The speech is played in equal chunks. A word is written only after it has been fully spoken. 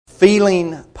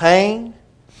feeling pain.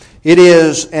 It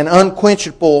is an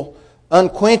unquenchable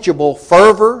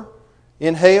fervor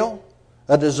in hell,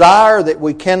 a desire that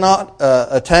we cannot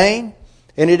attain.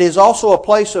 And it is also a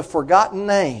place of forgotten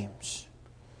names.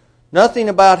 Nothing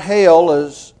about hell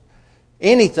is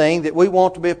anything that we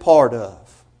want to be a part of.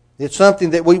 It's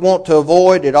something that we want to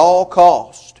avoid at all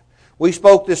cost. We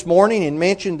spoke this morning and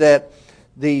mentioned that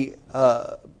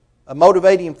a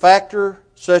motivating factor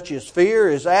such as fear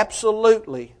is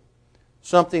absolutely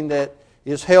something that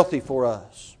is healthy for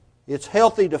us. It's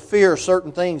healthy to fear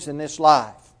certain things in this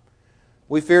life.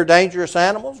 We fear dangerous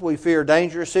animals. We fear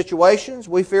dangerous situations.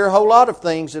 We fear a whole lot of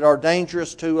things that are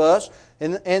dangerous to us.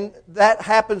 And that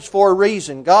happens for a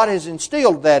reason. God has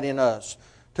instilled that in us,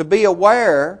 to be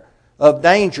aware of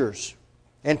dangers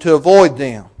and to avoid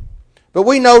them. But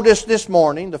we noticed this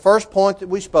morning, the first point that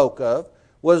we spoke of,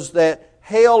 was that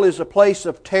hell is a place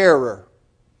of terror.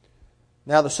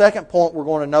 Now the second point we're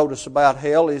going to notice about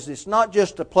hell is it's not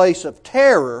just a place of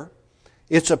terror,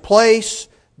 it's a place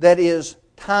that is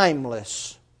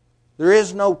timeless. There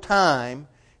is no time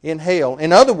in hell.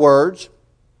 In other words,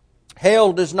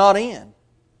 hell does not end.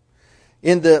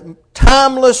 In the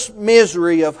timeless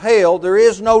misery of hell, there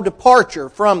is no departure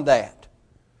from that.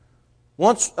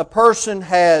 Once a person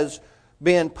has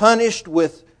been punished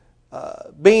with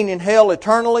being in hell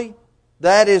eternally,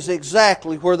 that is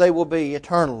exactly where they will be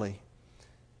eternally.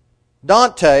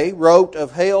 Dante wrote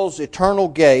of hell's eternal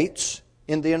gates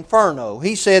in the Inferno.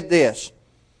 He said this,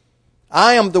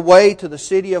 "I am the way to the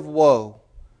city of woe.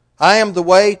 I am the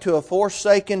way to a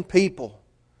forsaken people.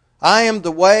 I am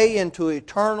the way into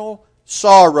eternal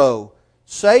sorrow.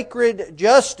 Sacred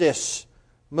justice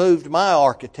moved my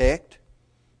architect.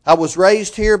 I was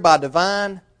raised here by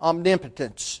divine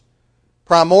omnipotence,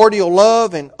 primordial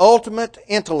love, and ultimate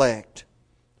intellect.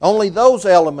 Only those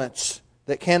elements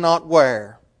that cannot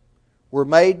wear were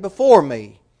made before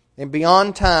me, and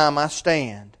beyond time I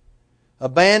stand.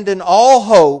 Abandon all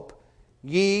hope,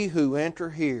 ye who enter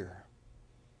here."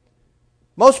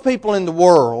 Most people in the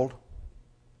world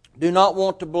do not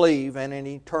want to believe in an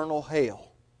eternal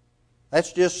hell.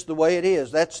 That's just the way it is.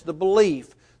 That's the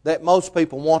belief that most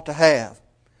people want to have.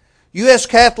 U.S.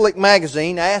 Catholic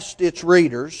Magazine asked its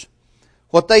readers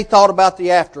what they thought about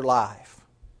the afterlife.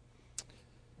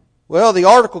 Well, the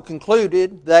article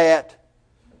concluded that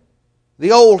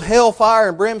the old hellfire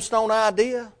and brimstone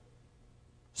idea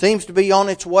seems to be on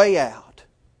its way out,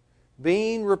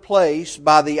 being replaced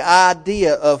by the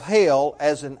idea of hell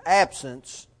as an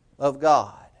absence of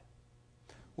God.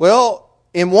 Well,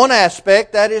 in one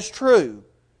aspect that is true.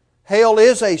 Hell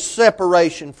is a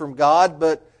separation from God,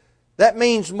 but that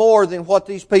means more than what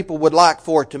these people would like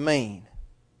for it to mean.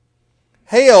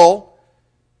 Hell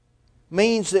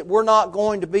means that we're not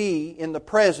going to be in the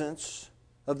presence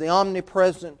of the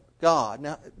omnipresent God.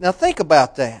 Now think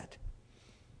about that.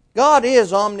 God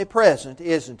is omnipresent,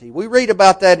 isn't He? We read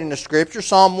about that in the Scripture.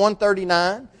 Psalm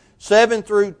 139, 7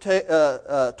 through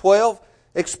 12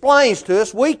 explains to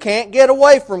us we can't get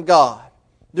away from God.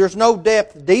 There's no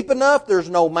depth deep enough.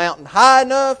 There's no mountain high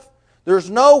enough.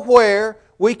 There's nowhere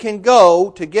we can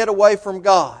go to get away from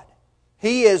God.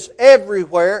 He is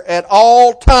everywhere at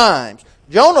all times.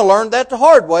 Jonah learned that the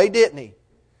hard way, didn't he?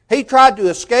 He tried to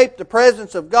escape the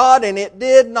presence of God and it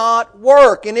did not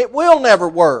work, and it will never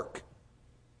work.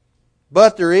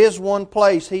 But there is one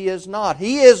place He is not.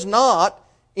 He is not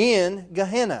in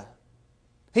Gehenna.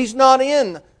 He's not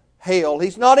in hell.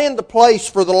 He's not in the place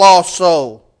for the lost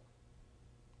soul.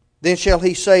 Then shall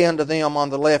He say unto them on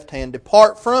the left hand,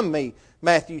 "Depart from me,"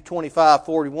 Matthew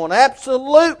 25:41.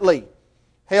 Absolutely,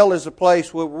 hell is a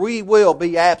place where we will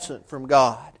be absent from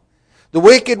God. The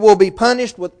wicked will be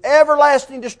punished with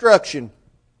everlasting destruction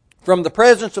from the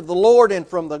presence of the Lord and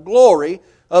from the glory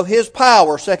of His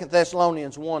power, 2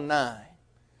 Thessalonians 1:9.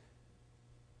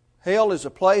 Hell is a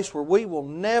place where we will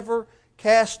never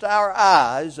cast our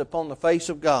eyes upon the face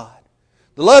of God.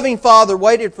 The loving Father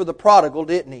waited for the prodigal,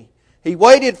 didn't He? He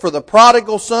waited for the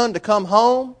prodigal son to come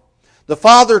home. The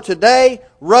Father today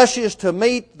rushes to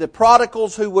meet the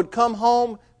prodigals who would come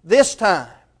home this time.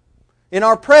 In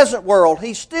our present world,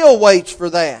 He still waits for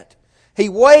that. He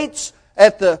waits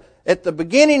at the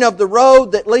beginning of the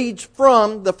road that leads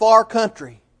from the far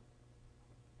country.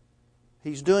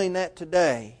 He's doing that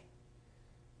today.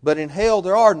 But in hell,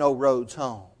 there are no roads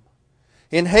home.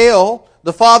 In hell,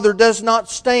 the Father does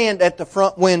not stand at the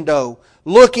front window,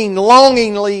 looking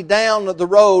longingly down the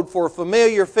road for a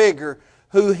familiar figure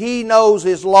who He knows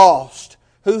is lost,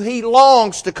 who He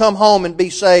longs to come home and be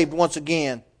saved once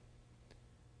again.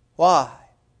 Why?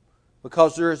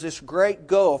 Because there is this great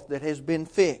gulf that has been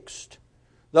fixed.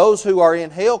 Those who are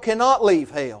in hell cannot leave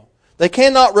hell. They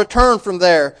cannot return from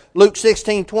there, Luke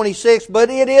 16:26, but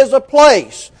it is a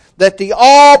place that the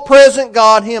all-present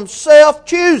God Himself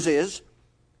chooses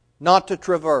not to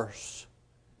traverse.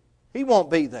 He won't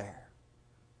be there.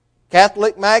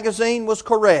 Catholic Magazine was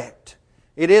correct.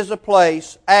 It is a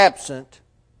place absent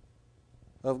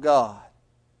of God,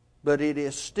 but it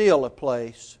is still a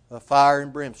place of fire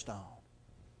and brimstone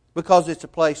because it's a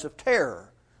place of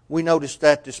terror. We noticed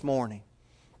that this morning.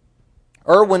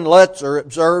 Erwin Lutzer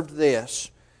observed this.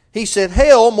 He said,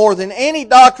 hell, more than any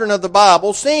doctrine of the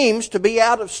Bible, seems to be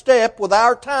out of step with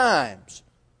our times.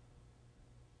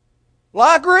 Well,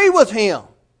 I agree with him.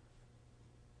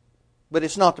 But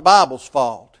it's not the Bible's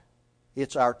fault.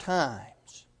 It's our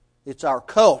times. It's our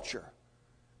culture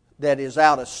that is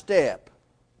out of step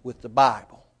with the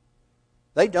Bible.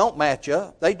 They don't match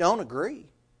up. They don't agree.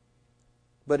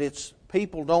 But it's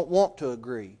people don't want to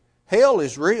agree. Hell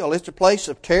is real. It's a place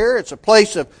of terror. It's a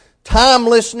place of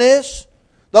timelessness.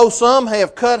 Though some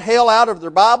have cut hell out of their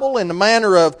Bible in the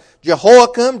manner of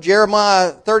Jehoiakim,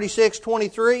 Jeremiah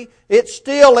 36:23, it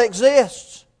still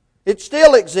exists. It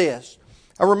still exists.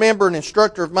 I remember an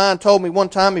instructor of mine told me one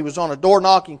time he was on a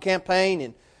door-knocking campaign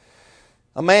and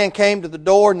a man came to the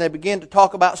door and they began to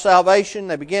talk about salvation.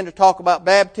 They began to talk about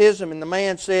baptism, and the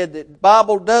man said that the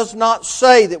Bible does not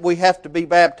say that we have to be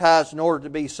baptized in order to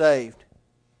be saved.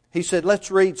 He said, let's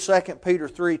read 2 Peter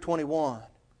 3:21.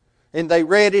 And they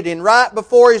read it, and right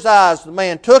before his eyes, the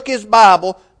man took his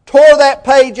Bible, tore that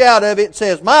page out of it, and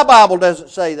says, my Bible doesn't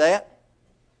say that.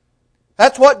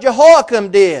 That's what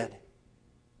Jehoiakim did.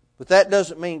 But that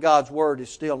doesn't mean God's Word is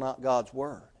still not God's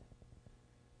Word.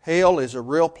 Hell is a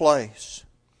real place.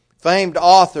 Famed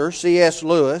author C.S.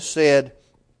 Lewis said,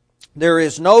 there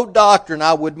is no doctrine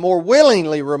I would more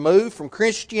willingly remove from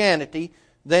Christianity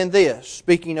than this,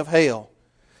 speaking of hell,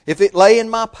 if it lay in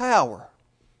my power.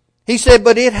 He said,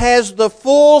 but it has the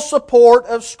full support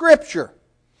of Scripture,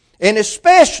 and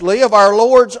especially of our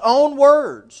Lord's own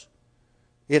words.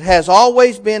 It has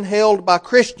always been held by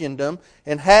Christendom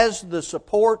and has the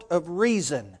support of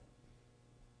reason.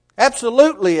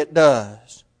 Absolutely it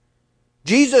does.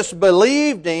 Jesus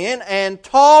believed in and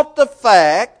taught the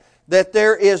fact that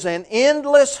there is an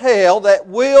endless hell that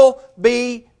will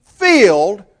be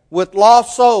filled with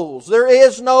lost souls. There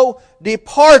is no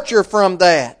departure from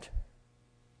that.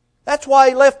 That's why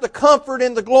He left the comfort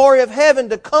and the glory of heaven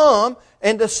to come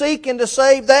and to seek and to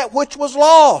save that which was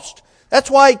lost. That's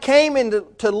why He came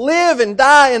to live and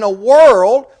die in a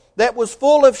world that was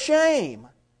full of shame.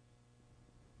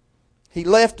 He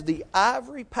left the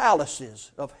ivory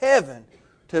palaces of heaven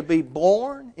to be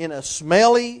born in a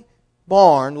smelly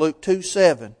barn, Luke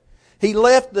 2:7. He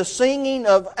left the singing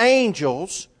of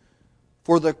angels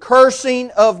for the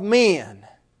cursing of men,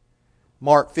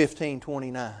 Mark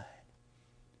 15:29.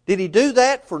 Did He do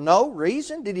that for no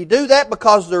reason? Did He do that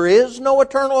because there is no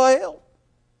eternal hell?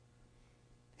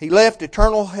 He left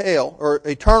eternal hell, or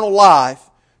eternal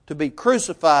life, to be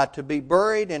crucified, to be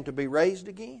buried, and to be raised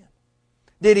again.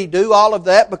 Did He do all of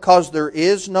that because there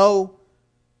is no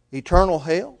eternal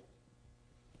hell?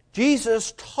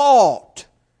 Jesus taught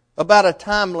about a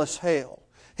timeless hell.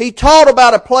 He taught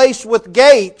about a place with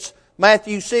gates,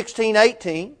 Matthew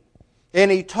 16:18,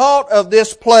 and He taught of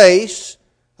this place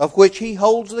of which He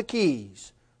holds the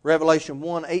keys, Revelation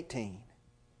 1:18.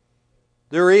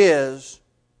 There is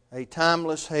a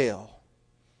timeless hell.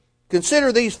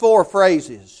 Consider these four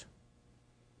phrases: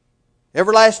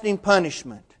 everlasting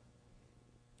punishment,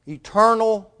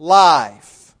 eternal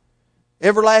life,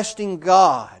 everlasting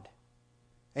God,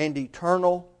 and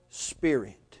eternal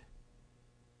spirit.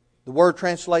 The word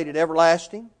translated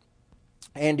everlasting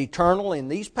and eternal in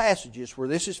these passages where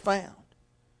this is found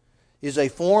is a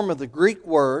form of the Greek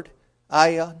word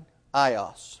aion,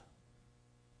 aios.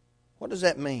 What does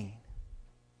that mean?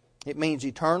 It means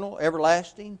eternal,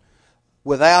 everlasting,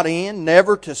 without end,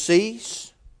 never to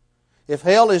cease. If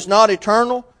hell is not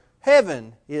eternal,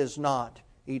 heaven is not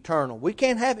eternal. We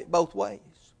can't have it both ways.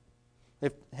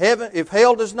 If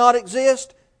hell does not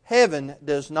exist, heaven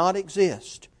does not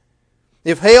exist.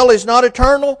 If hell is not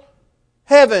eternal,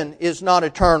 heaven is not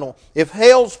eternal. If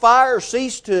hell's fire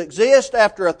ceased to exist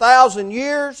after 1,000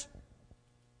 years,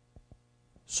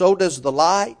 so does the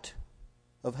light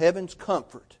of heaven's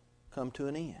comfort come to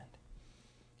an end.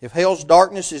 If hell's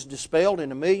darkness is dispelled in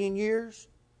 1,000,000 years,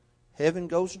 heaven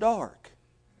goes dark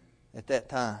at that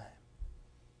time.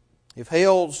 If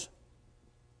hell's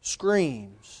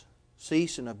screams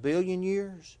cease in 1,000,000,000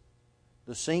 years,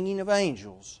 the singing of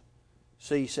angels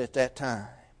cease at that time.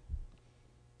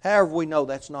 However, we know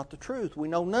that's not the truth. We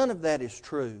know none of that is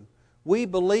true. We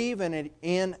believe in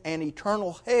an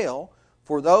eternal hell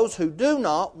for those who do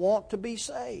not want to be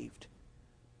saved.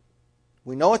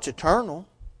 We know it's eternal.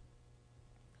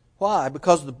 Why?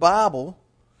 Because the Bible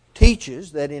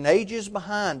teaches that in ages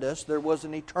behind us there was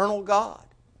an eternal God.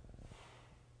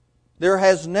 There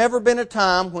has never been a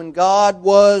time when God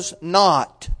was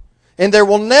not. And there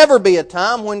will never be a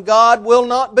time when God will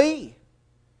not be.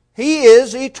 He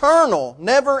is eternal,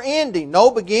 never ending,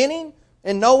 no beginning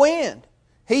and no end.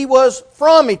 He was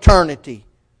from eternity.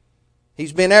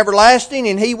 He's been everlasting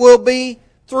and He will be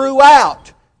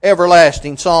throughout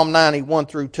everlasting. Psalm 90, 1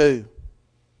 through 2.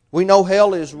 We know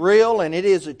hell is real and it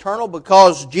is eternal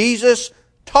because Jesus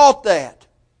taught that.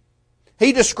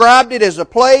 He described it as a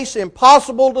place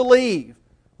impossible to leave.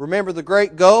 Remember the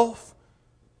great gulf?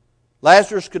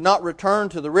 Lazarus could not return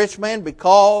to the rich man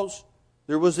because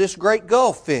there was this great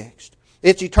gulf fixed.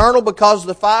 It's eternal because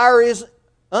the fire is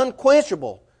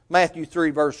unquenchable. Matthew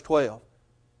 3 verse 12.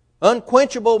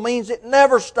 Unquenchable means it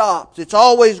never stops. It's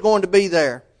always going to be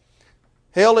there.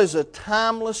 Hell is a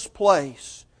timeless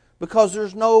place because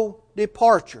there's no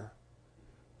departure.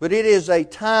 But it is a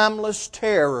timeless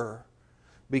terror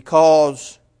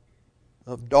because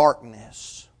of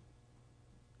darkness.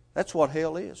 That's what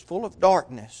hell is, full of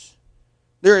darkness.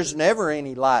 There is never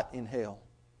any light in hell.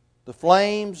 The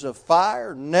flames of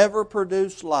fire never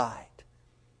produce light.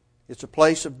 It's a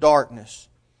place of darkness.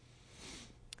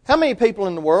 How many people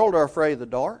in the world are afraid of the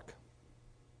dark?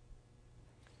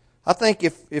 I think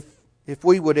if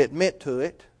we would admit to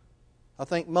it, I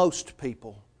think most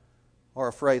people are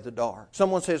afraid of the dark.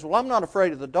 Someone says, well, I'm not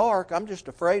afraid of the dark, I'm just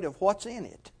afraid of what's in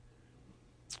it.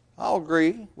 I'll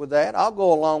agree with that. I'll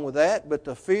go along with that, but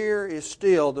the fear is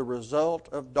still the result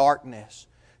of darkness.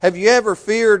 Have you ever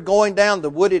feared going down the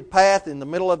wooded path in the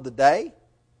middle of the day?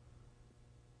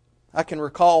 I can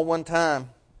recall one time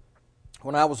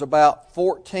when I was about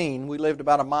 14, we lived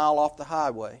about a mile off the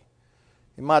highway.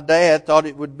 And my dad thought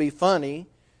it would be funny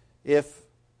if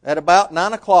at about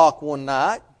 9 o'clock one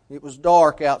night, it was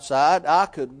dark outside, I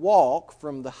could walk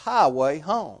from the highway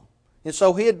home. And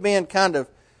so he had been kind of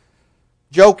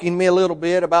joking me a little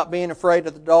bit about being afraid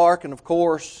of the dark. And of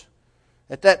course,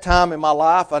 at that time in my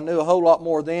life, I knew a whole lot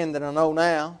more then than I know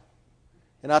now.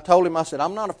 And I told him, I said,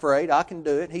 I'm not afraid, I can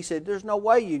do it. He said, there's no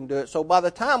way you can do it. So by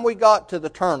the time we got to the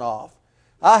turnoff,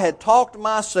 I had talked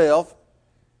myself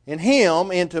and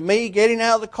him into me getting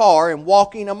out of the car and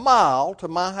walking a mile to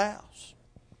my house.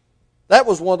 That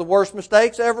was one of the worst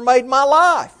mistakes I ever made in my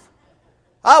life.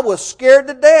 I was scared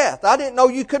to death. I didn't know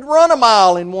you could run a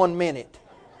mile in 1 minute.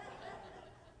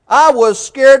 I was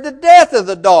scared to death of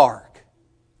the dark.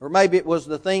 Or maybe it was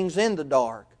the things in the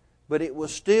dark. But it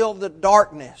was still the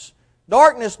darkness.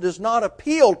 Darkness does not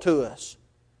appeal to us.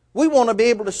 We want to be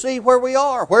able to see where we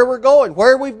are, where we're going,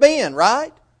 where we've been,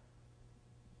 right?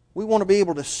 We want to be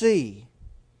able to see.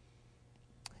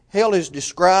 Hell is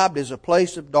described as a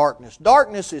place of darkness.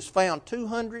 Darkness is found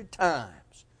 200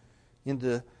 times in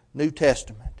the New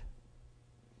Testament.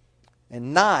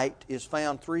 And night is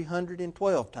found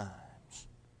 312 times.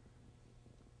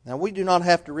 Now, we do not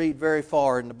have to read very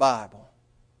far in the Bible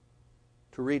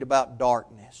to read about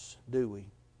darkness, do we?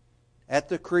 At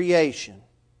the creation,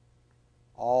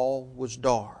 all was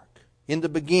dark. In the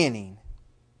beginning,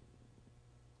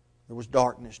 there was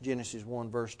darkness, Genesis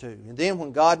 1 verse 2. And then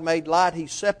when God made light, He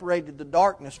separated the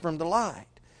darkness from the light,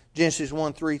 Genesis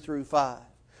 1, 3 through 5.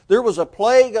 There was a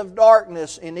plague of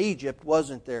darkness in Egypt,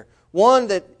 wasn't there? One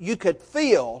that you could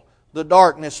feel the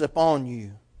darkness upon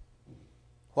you.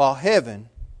 While heaven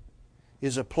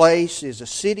is a place, is a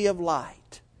city of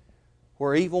light,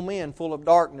 where evil men full of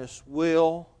darkness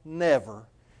will never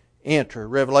enter.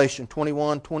 Revelation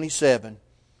 21, 27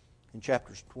 and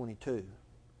chapters 22.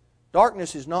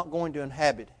 Darkness is not going to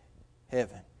inhabit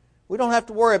heaven. We don't have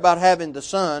to worry about having the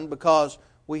sun because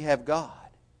we have God.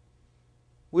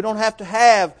 We don't have to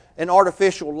have an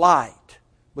artificial light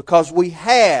because we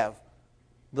have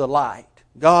the light.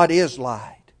 God is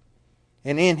light.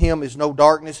 And in Him is no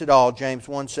darkness at all, James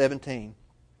 1:17.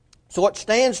 So it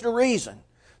stands to reason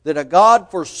that a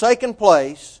God-forsaken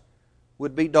place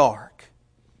would be dark.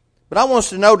 But I want us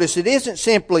to notice it isn't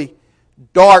simply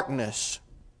darkness.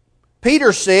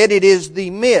 Peter said it is the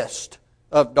mist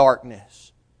of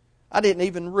darkness. I didn't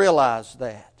even realize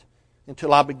that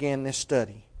until I began this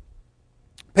study.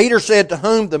 Peter said, to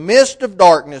whom the mist of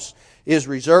darkness is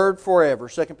reserved forever.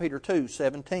 2 Peter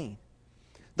 2:17.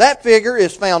 That figure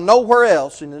is found nowhere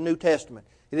else in the New Testament.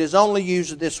 It is only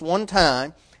used at this one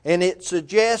time, and it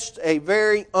suggests a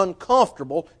very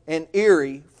uncomfortable and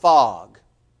eerie fog.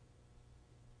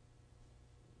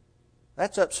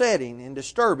 That's upsetting and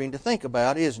disturbing to think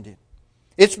about, isn't it?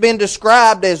 It's been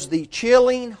described as the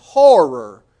chilling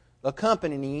horror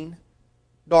accompanying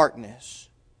darkness.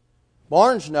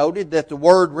 Barnes noted that the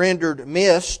word rendered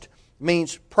mist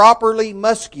means properly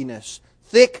muskiness,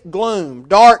 thick gloom,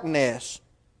 darkness.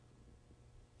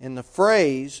 And the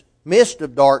phrase mist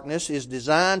of darkness is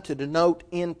designed to denote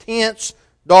intense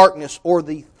darkness or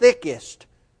the thickest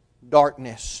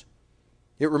darkness.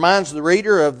 It reminds the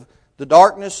reader of the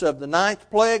darkness of the 9th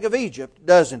plague of Egypt,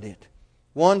 doesn't it?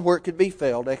 One where it could be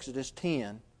felt, Exodus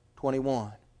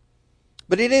 10:21.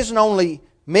 But it isn't only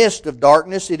mist of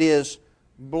darkness, it is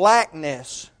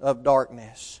blackness of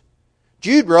darkness.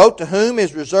 Jude wrote, to whom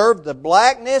is reserved the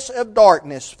blackness of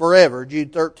darkness forever,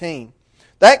 Jude 13.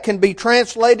 That can be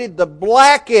translated the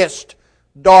blackest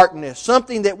darkness,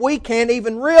 something that we can't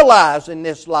even realize in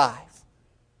this life.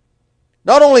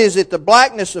 Not only is it the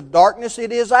blackness of darkness,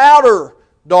 it is outer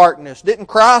darkness. Didn't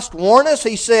Christ warn us?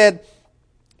 He said,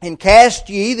 and cast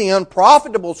ye the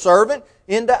unprofitable servant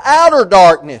into outer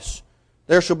darkness.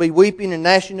 There shall be weeping and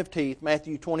gnashing of teeth,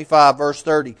 Matthew 25, verse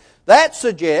 30. That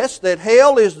suggests that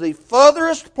hell is the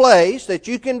furthest place that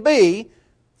you can be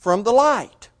from the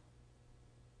light.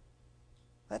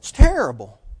 That's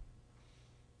terrible.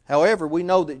 However, we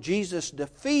know that Jesus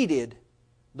defeated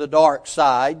the dark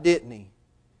side, didn't He?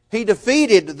 He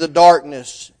defeated the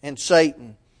darkness and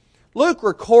Satan. Luke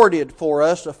recorded for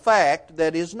us a fact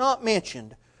that is not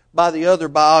mentioned by the other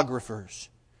biographers.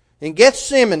 In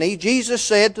Gethsemane, Jesus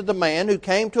said to the man who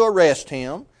came to arrest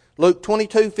Him, Luke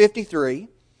 22:53,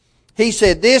 He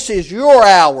said, this is your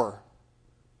hour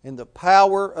in the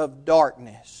power of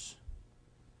darkness.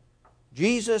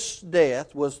 Jesus'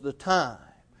 death was the time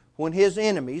when His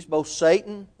enemies, both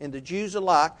Satan and the Jews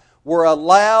alike, were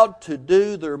allowed to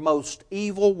do their most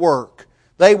evil work.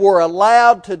 They were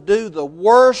allowed to do the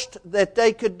worst that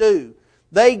they could do.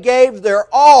 They gave their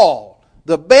all,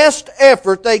 the best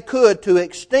effort they could to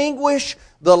extinguish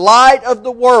the light of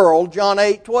the world, John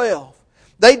 8:12.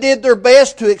 They did their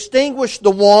best to extinguish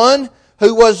the one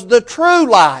who was the true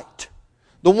light,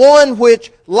 the one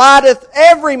which lighteth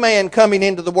every man coming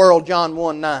into the world, John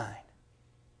 1:9.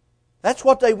 That's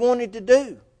what they wanted to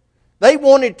do. They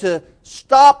wanted to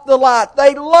stop the light.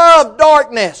 They love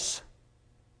darkness.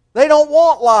 They don't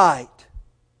want light.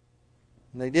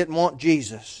 And they didn't want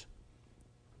Jesus.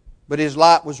 But His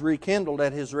light was rekindled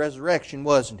at His resurrection,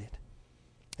 wasn't it?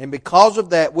 And because of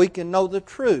that, we can know the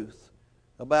truth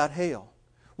about hell.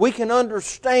 We can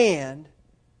understand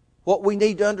what we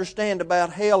need to understand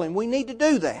about hell, and we need to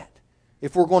do that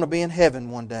if we're going to be in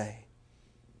heaven one day.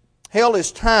 Hell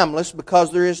is timeless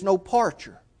because there is no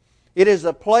departure. It is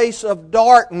a place of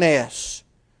darkness.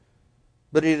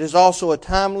 But it is also a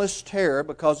timeless terror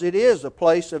because it is a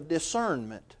place of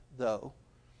discernment, though.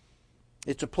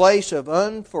 It's a place of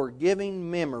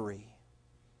unforgiving memory.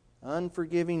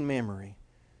 Unforgiving memory.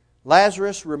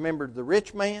 Lazarus remembered the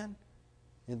rich man,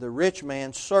 and the rich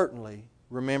man certainly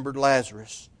remembered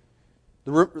Lazarus.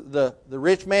 The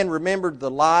rich man remembered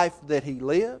the life that he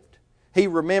lived. He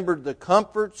remembered the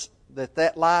comforts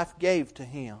that life gave to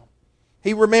him.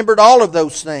 He remembered all of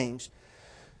those things.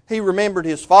 He remembered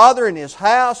his father and his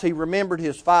house. He remembered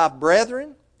his 5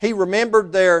 brethren. He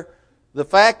remembered the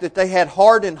fact that they had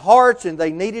hardened hearts and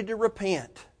they needed to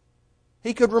repent.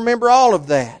 He could remember all of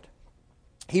that.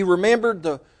 He remembered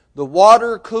the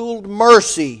water-cooled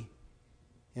mercy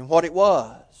and what it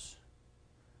was.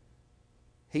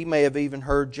 He may have even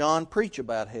heard John preach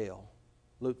about hell.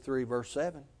 Luke 3, verse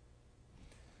 7.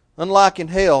 Unlike in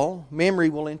hell, memory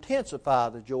will intensify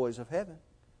the joys of heaven.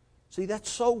 See, that's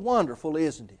so wonderful,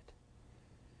 isn't it?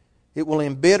 It will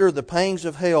embitter the pangs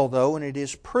of hell, though, and it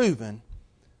is proven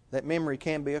that memory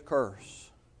can be a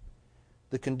curse.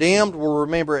 The condemned will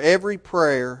remember every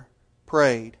prayer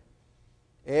prayed,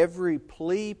 every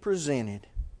plea presented,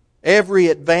 every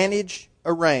advantage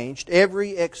arranged,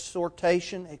 every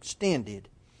exhortation extended,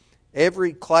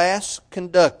 every class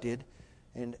conducted,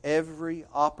 and every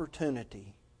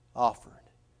opportunity offered.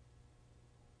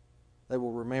 They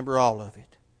will remember all of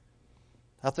it.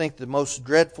 I think the most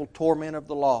dreadful torment of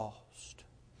the lost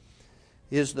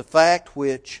is the fact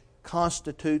which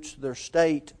constitutes their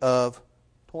state of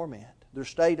torment, their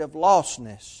state of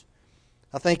lostness.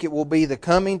 I think it will be the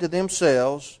coming to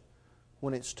themselves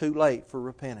when it's too late for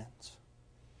repentance.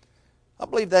 I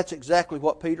believe that's exactly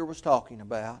what Peter was talking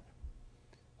about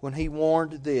when he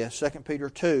warned this, 2 Peter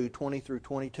 2, 20 through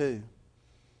 22.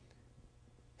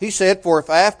 He said, for if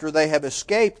after they have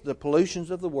escaped the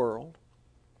pollutions of the world,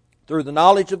 through the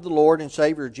knowledge of the Lord and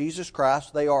Savior Jesus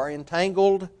Christ, they are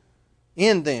entangled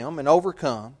in them and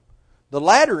overcome, the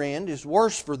latter end is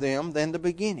worse for them than the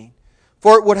beginning.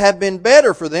 For it would have been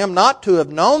better for them not to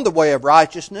have known the way of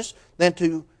righteousness than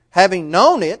to, having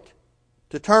known it,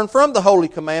 to turn from the holy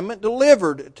commandment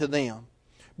delivered to them.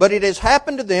 But it has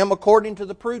happened to them according to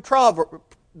the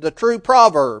true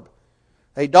proverb.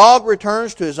 A dog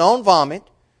returns to his own vomit,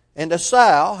 and a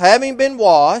sow, having been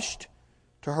washed,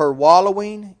 to her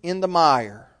wallowing in the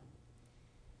mire.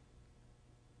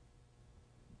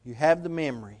 You have the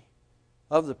memory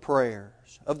of the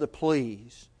prayers, of the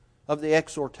pleas, of the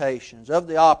exhortations, of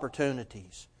the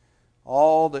opportunities,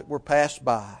 all that were passed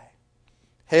by.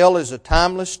 Hell is a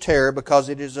timeless terror because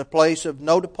it is a place of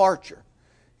no departure.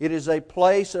 It is a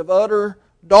place of utter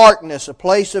darkness, a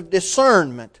place of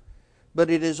discernment, but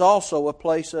it is also a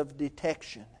place of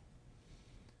detection.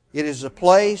 It is a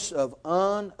place of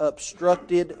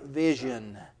unobstructed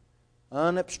vision.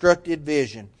 Unobstructed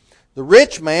vision. The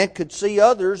rich man could see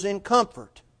others in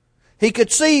comfort. He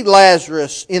could see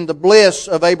Lazarus in the bliss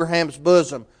of Abraham's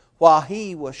bosom while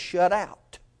he was shut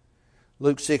out.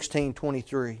 Luke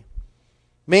 16:23.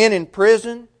 Men in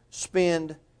prison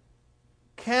spend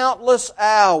countless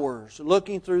hours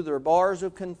looking through their bars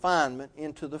of confinement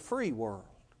into the free world,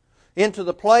 into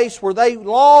the place where they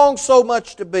long so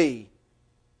much to be,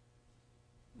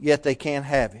 yet they can't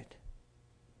have it.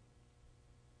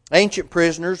 Ancient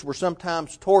prisoners were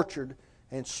sometimes tortured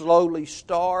and slowly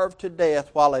starved to death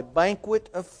while a banquet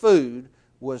of food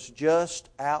was just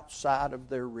outside of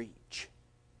their reach.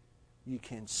 You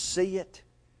can see it,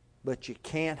 but you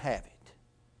can't have it.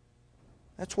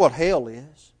 That's what hell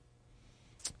is.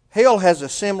 Hell has a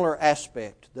similar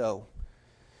aspect, though.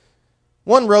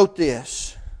 One wrote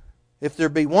this: if there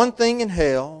be one thing in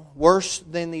hell worse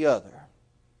than the other,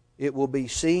 it will be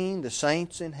seeing the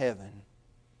saints in heaven.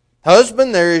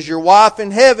 Husband, there is your wife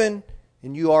in heaven,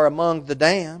 and you are among the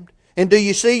damned. And do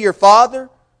you see your father?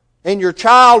 And your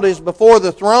child is before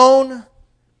the throne,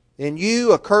 and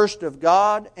you, accursed of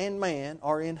God and man,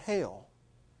 are in hell.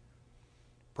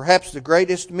 Perhaps the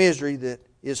greatest misery that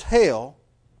is hell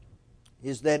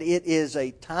is that it is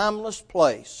a timeless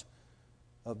place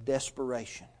of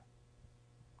desperation.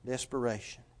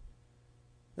 Desperation.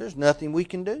 There's nothing we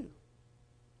can do.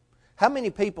 How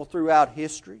many people throughout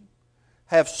history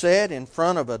have sat in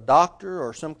front of a doctor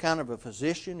or some kind of a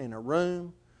physician in a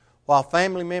room while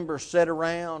family members sat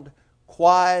around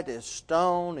quiet as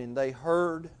stone and they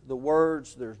heard the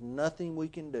words, "There's nothing we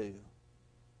can do"?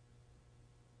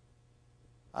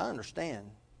 I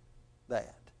understand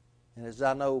that. And as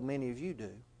I know many of you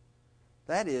do,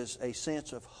 that is a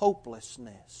sense of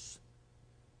hopelessness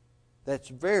that's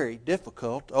very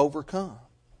difficult to overcome.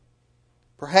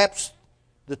 Perhaps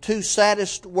the two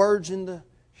saddest words in the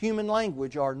human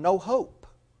language are no hope.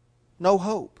 No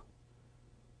hope.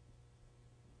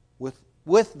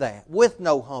 With that, with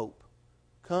no hope,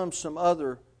 comes some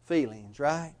other feelings,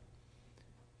 right?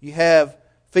 You have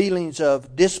feelings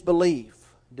of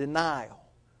disbelief, denial,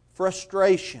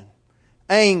 frustration,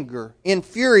 anger,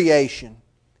 infuriation,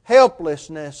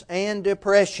 helplessness, and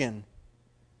depression.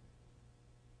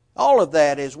 All of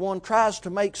that as one tries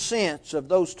to make sense of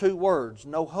those two words,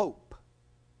 no hope.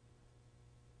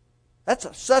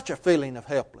 That's such a feeling of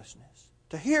helplessness.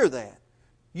 To hear that.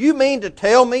 You mean to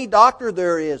tell me, doctor,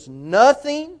 there is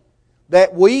nothing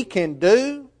that we can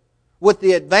do with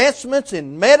the advancements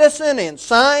in medicine and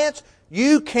science?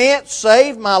 You can't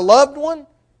save my loved one?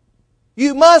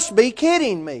 You must be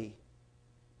kidding me.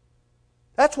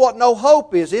 That's what no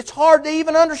hope is. It's hard to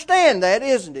even understand that,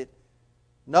 isn't it?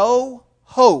 No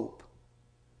hope.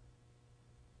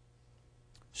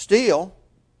 Still,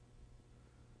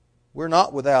 we're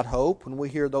not without hope when we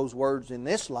hear those words in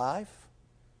this life.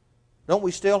 Don't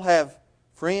we still have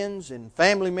friends and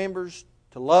family members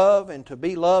to love and to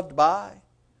be loved by?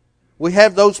 We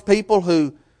have those people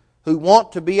who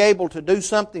want to be able to do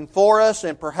something for us,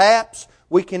 and perhaps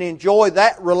we can enjoy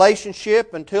that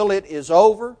relationship until it is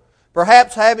over.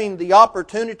 Perhaps having the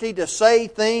opportunity to say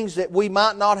things that we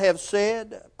might not have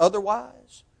said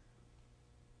otherwise.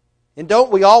 And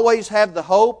don't we always have the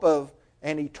hope of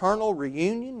an eternal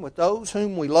reunion with those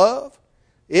whom we love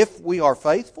if we are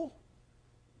faithful?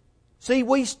 See,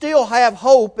 we still have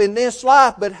hope in this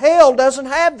life, but hell doesn't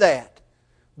have that.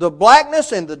 The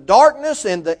blackness and the darkness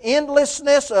and the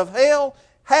endlessness of hell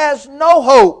has no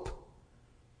hope.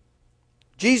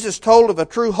 Jesus told of a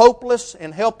true hopeless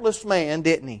and helpless man,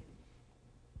 didn't He?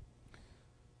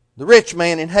 The rich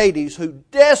man in Hades who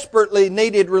desperately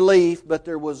needed relief, but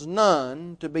there was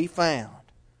none to be found.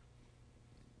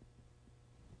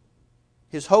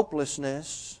 His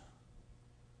hopelessness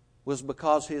was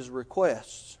because his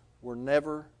requests were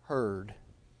never heard.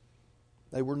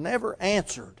 They were never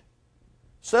answered.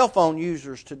 Cell phone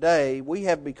users today, we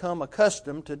have become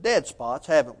accustomed to dead spots,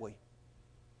 haven't we?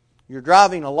 You're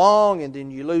driving along and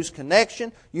then you lose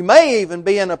connection. You may even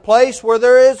be in a place where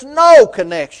there is no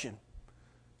connection.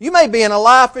 You may be in a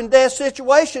life and death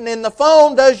situation and the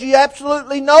phone does you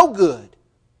absolutely no good.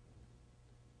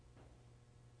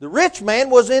 The rich man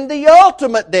was in the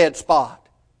ultimate dead spot.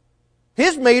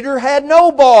 His meter had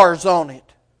no bars on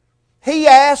it. He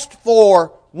asked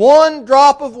for one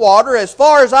drop of water. As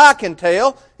far as I can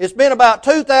tell, it's been about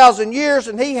 2,000 years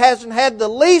and he hasn't had the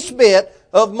least bit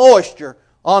of moisture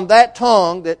on that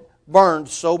tongue that burned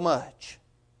so much.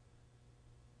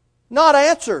 Not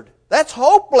answered. That's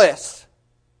hopeless.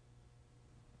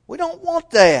 We don't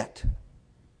want that.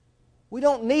 We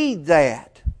don't need that.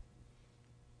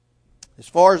 As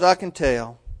far as I can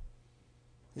tell,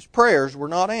 his prayers were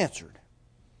not answered.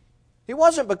 It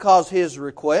wasn't because his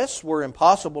requests were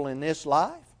impossible in this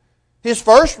life. His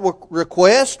first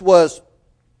request was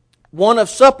one of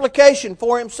supplication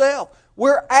for himself.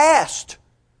 We're asked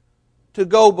to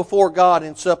go before God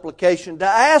in supplication, to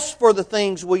ask for the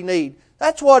things we need.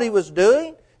 That's what he was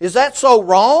doing. Is that so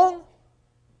wrong?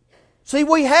 See,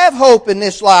 we have hope in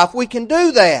this life. We can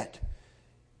do that.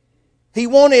 He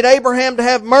wanted Abraham to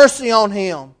have mercy on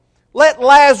him. Let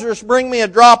Lazarus bring me a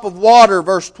drop of water,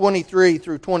 verse 23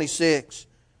 through 26.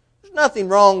 There's nothing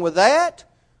wrong with that.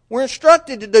 We're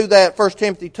instructed to do that, 1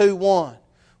 Timothy 2:1.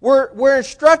 We're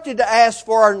instructed to ask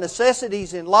for our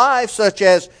necessities in life, such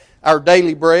as our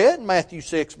daily bread, Matthew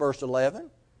 6, verse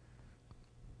 11.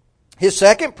 His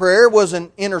second prayer was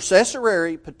an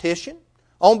intercessory petition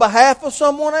on behalf of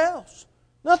someone else.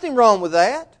 Nothing wrong with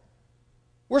that.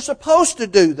 We're supposed to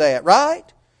do that, right?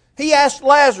 He asked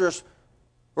Lazarus,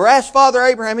 or asked Father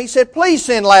Abraham, he said, please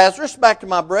send Lazarus back to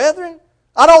my brethren.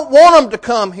 I don't want them to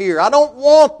come here. I don't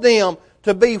want them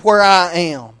to be where I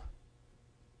am.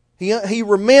 He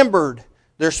remembered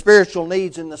their spiritual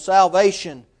needs and the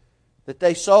salvation that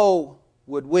they so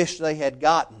would wish they had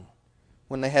gotten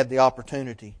when they had the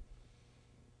opportunity.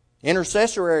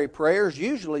 Intercessory prayers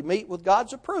usually meet with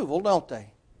God's approval, don't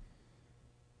they?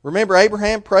 Remember,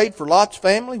 Abraham prayed for Lot's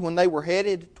family when they were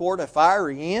headed toward a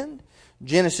fiery end.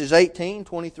 Genesis 18,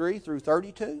 23 through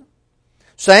 32.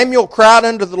 Samuel cried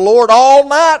unto the Lord all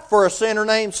night for a sinner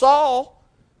named Saul.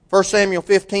 1 Samuel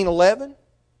 15, 11.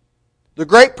 The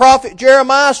great prophet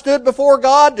Jeremiah stood before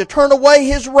God to turn away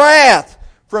His wrath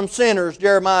from sinners.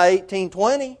 Jeremiah 18,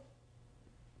 20.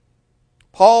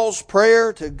 Paul's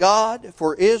prayer to God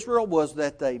for Israel was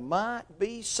that they might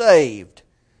be saved.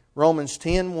 Romans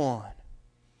 10, 1.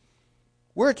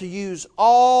 We're to use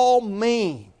all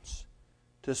means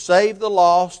to save the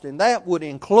lost, and that would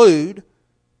include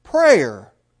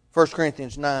prayer. 1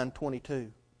 Corinthians 9,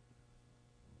 22.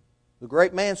 The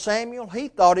great man Samuel, he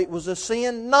thought it was a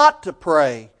sin not to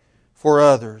pray for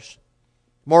others.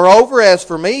 Moreover, as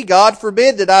for me, God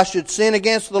forbid that I should sin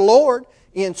against the Lord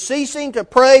in ceasing to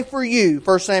pray for you.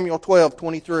 1 Samuel 12,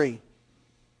 23.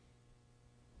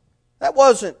 That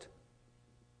wasn't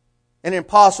an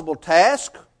impossible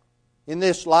task in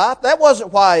this life. That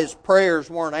wasn't why his prayers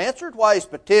weren't answered, why his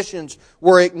petitions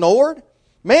were ignored.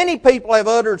 Many people have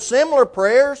uttered similar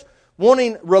prayers,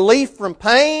 wanting relief from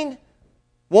pain,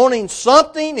 wanting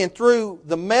something, and through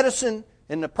the medicine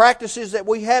and the practices that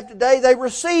we have today, they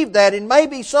received that. And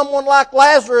maybe someone like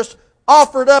Lazarus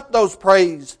offered up those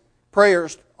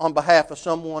prayers on behalf of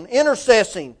someone,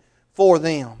 intercessing for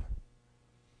them.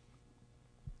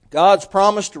 God's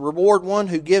promise to reward one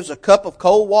who gives a cup of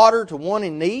cold water to one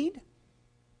in need.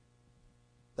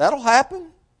 That'll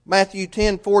happen. Matthew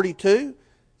 10:42.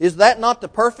 Is that not the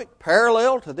perfect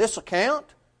parallel to this account?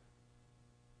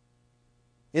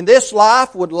 In this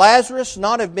life, would Lazarus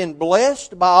not have been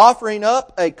blessed by offering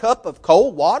up a cup of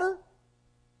cold water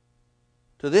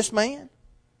to this man?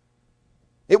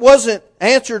 It wasn't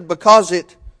answered because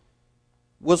it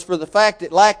was for the fact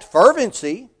it lacked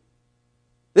fervency.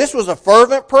 This was a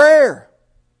fervent prayer.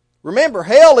 Remember,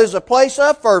 hell is a place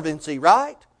of fervency,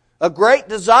 right? A great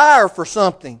desire for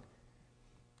something.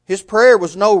 His prayer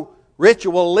was no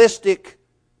ritualistic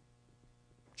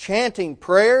chanting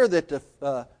prayer that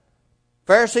the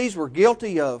Pharisees were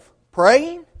guilty of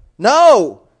praying.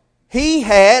 No, he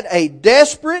had a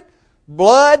desperate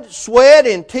blood, sweat,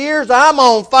 and tears, I'm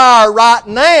on fire right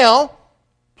now,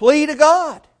 plea to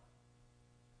God.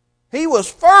 He was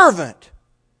fervent.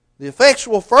 The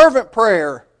effectual fervent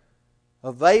prayer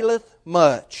availeth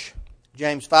much.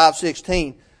 James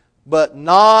 5:16. But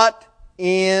not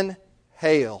in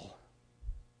hell.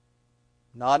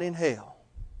 Not in hell.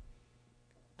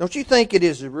 Don't you think it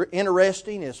is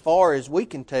interesting, as far as we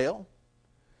can tell,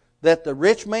 that the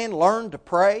rich man learned to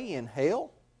pray in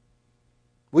hell?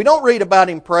 We don't read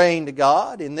about him praying to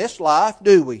God in this life,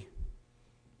 do we?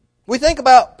 We think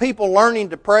about people learning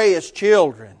to pray as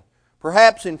children,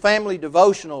 perhaps in family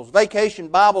devotionals, vacation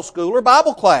Bible school, or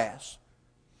Bible class.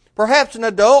 Perhaps an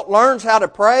adult learns how to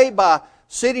pray by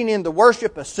sitting in the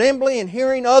worship assembly and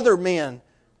hearing other men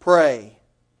pray.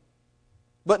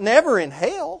 but never in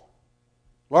hell.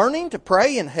 Learning to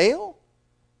pray in hell?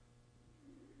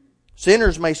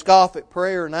 Sinners may scoff at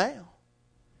prayer now,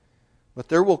 but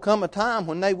there will come a time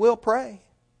when they will pray.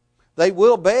 They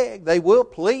will beg. They will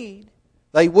plead.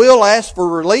 They will ask for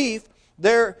relief.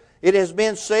 It has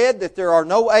been said that there are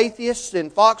no atheists in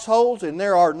foxholes and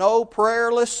there are no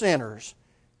prayerless sinners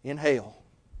in hell.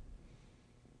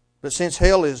 But since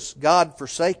hell is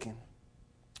God-forsaken,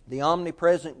 the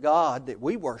omnipresent God that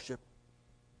we worship,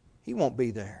 He won't be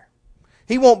there.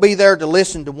 He won't be there to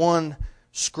listen to one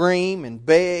scream and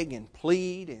beg and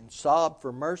plead and sob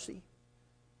for mercy.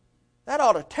 That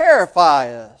ought to terrify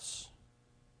us.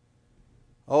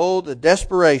 Oh, the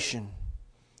desperation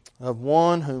of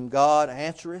one whom God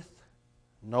answereth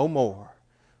no more.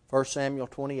 1 Samuel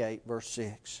 28, verse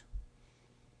 6.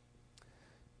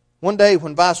 One day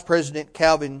when Vice President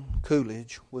Calvin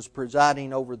Coolidge was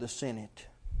presiding over the Senate,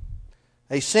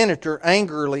 a senator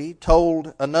angrily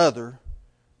told another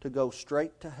to go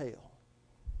straight to hell.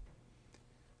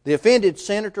 The offended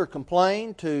senator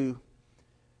complained to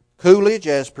Coolidge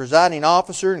as presiding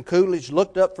officer, and Coolidge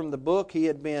looked up from the book he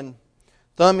had been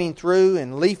thumbing through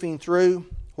and leafing through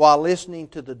while listening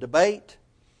to the debate.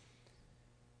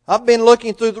 "I've been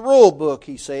looking through the rule book,"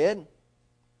 he said.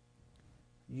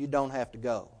 "You don't have to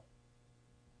go."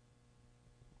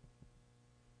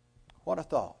 What a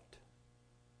thought.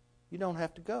 You don't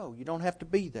have to go. You don't have to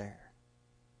be there.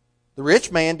 The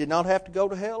rich man did not have to go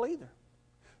to hell either.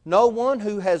 No one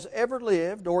who has ever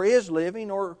lived or is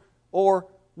living or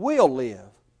will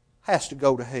live has to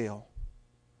go to hell.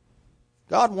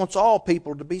 God wants all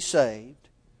people to be saved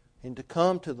and to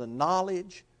come to the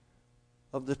knowledge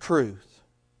of the truth.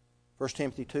 1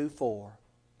 Timothy 2:4,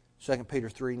 2 Peter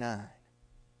 3:9.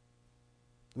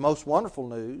 The most wonderful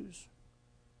news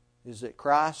is that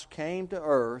Christ came to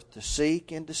earth to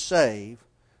seek and to save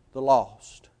the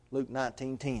lost. Luke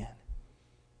 19:10.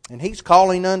 And He's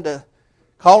calling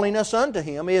us unto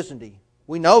Him, isn't He?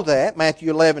 We know that,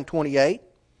 Matthew 11:28.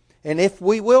 And if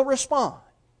we will respond,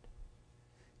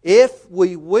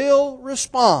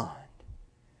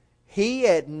 He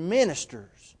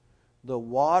administers the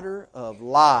water of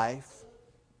life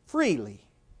freely.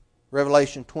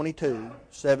 Revelation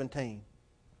 22:17.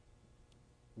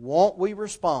 Won't we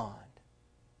respond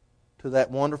to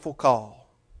that wonderful call?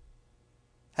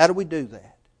 How do we do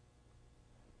that?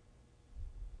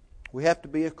 We have to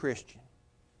be a Christian.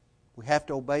 We have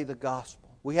to obey the gospel.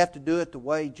 We have to do it the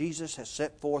way Jesus has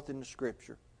set forth in the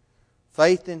Scripture.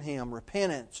 Faith in Him,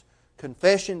 repentance,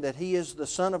 confession that He is the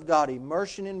Son of God,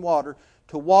 immersion in water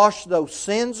to wash those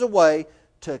sins away,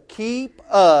 to keep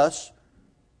us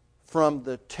from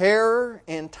the terror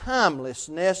and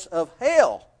timelessness of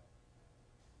hell.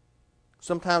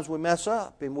 Sometimes we mess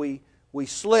up and we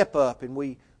slip up and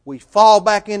we fall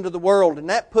back into the world, and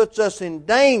that puts us in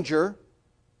danger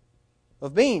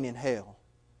of being in hell.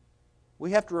 We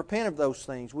have to repent of those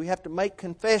things. We have to make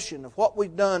confession of what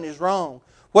we've done is wrong,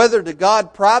 whether to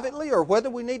God privately or whether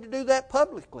we need to do that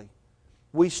publicly.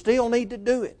 We still need to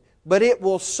do it, but it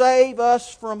will save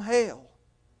us from hell.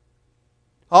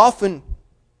 Often,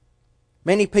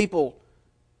 many people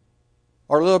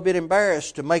are a little bit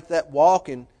embarrassed to make that walk,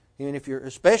 and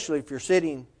especially if you're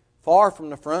sitting far from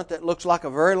the front, that looks like a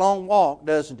very long walk,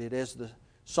 doesn't it? As the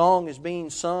song is being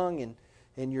sung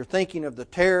and you're thinking of the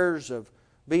terrors of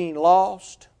being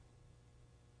lost.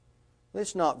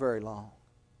 It's not very long.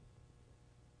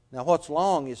 Now what's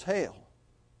long is hell.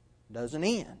 It doesn't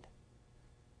end.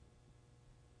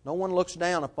 No one looks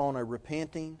down upon a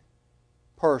repenting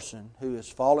person who has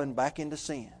fallen back into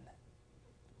sin.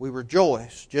 We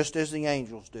rejoice just as the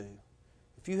angels do.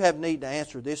 If you have need to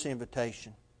answer this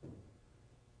invitation,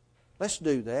 let's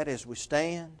do that as we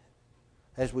stand,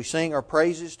 as we sing our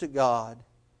praises to God.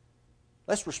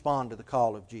 Let's respond to the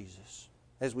call of Jesus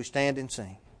as we stand and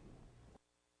sing.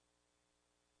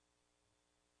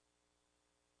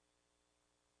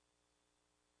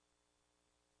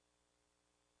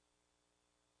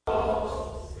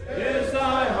 Is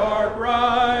thy heart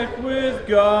right with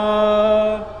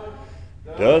God?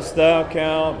 Dost thou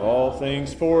count all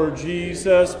things for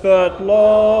Jesus but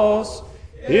loss?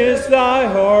 Is thy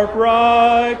heart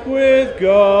right with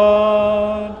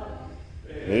God?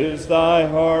 Is thy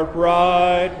heart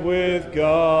right with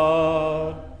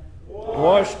God?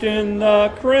 Washed in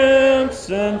the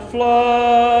crimson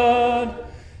flood,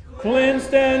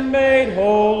 cleansed and made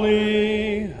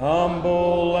holy,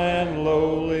 humble and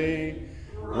lowly,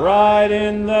 right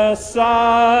in the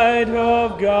sight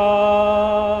of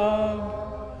God.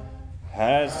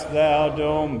 Hast thou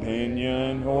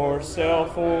dominion o'er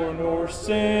self or nor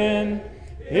sin?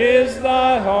 Is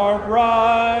thy heart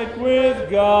right with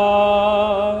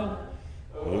God?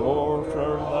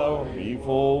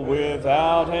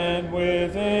 and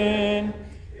within?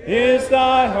 Is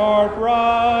thy heart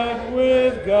right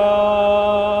with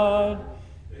God?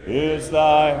 Is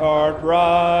thy heart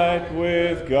right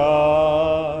with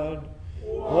God?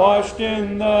 Washed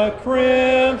in the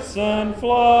crimson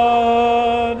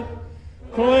flood,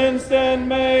 cleansed and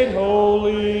made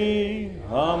holy,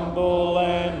 humble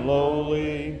and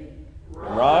lowly,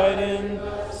 right in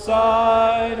the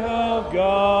sight of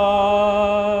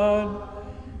God.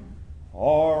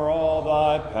 Are all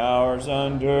thy powers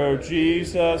under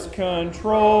Jesus'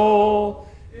 control?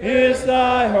 Is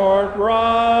thy heart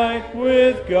right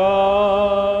with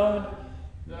God?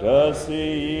 Does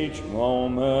He each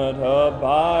moment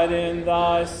abide in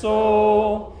thy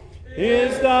soul?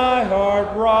 Is thy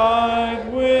heart right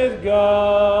with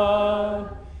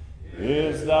God?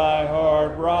 Is thy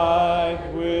heart right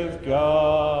with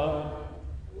God?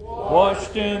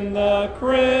 Washed in the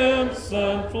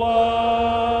crimson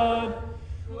flood,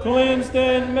 cleansed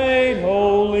and made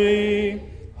holy,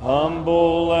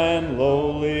 humble and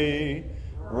lowly,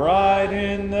 right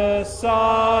in the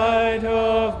sight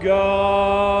of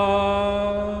God.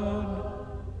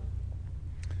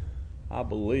 I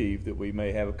believe that we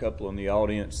may have a couple in the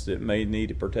audience that may need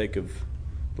to partake of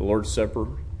the Lord's Supper.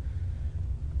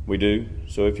 We do.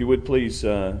 So if you would please,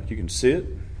 you can sit.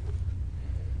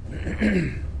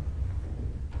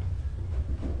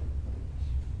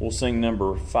 We'll sing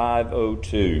number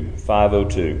 502.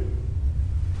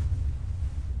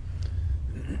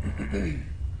 502.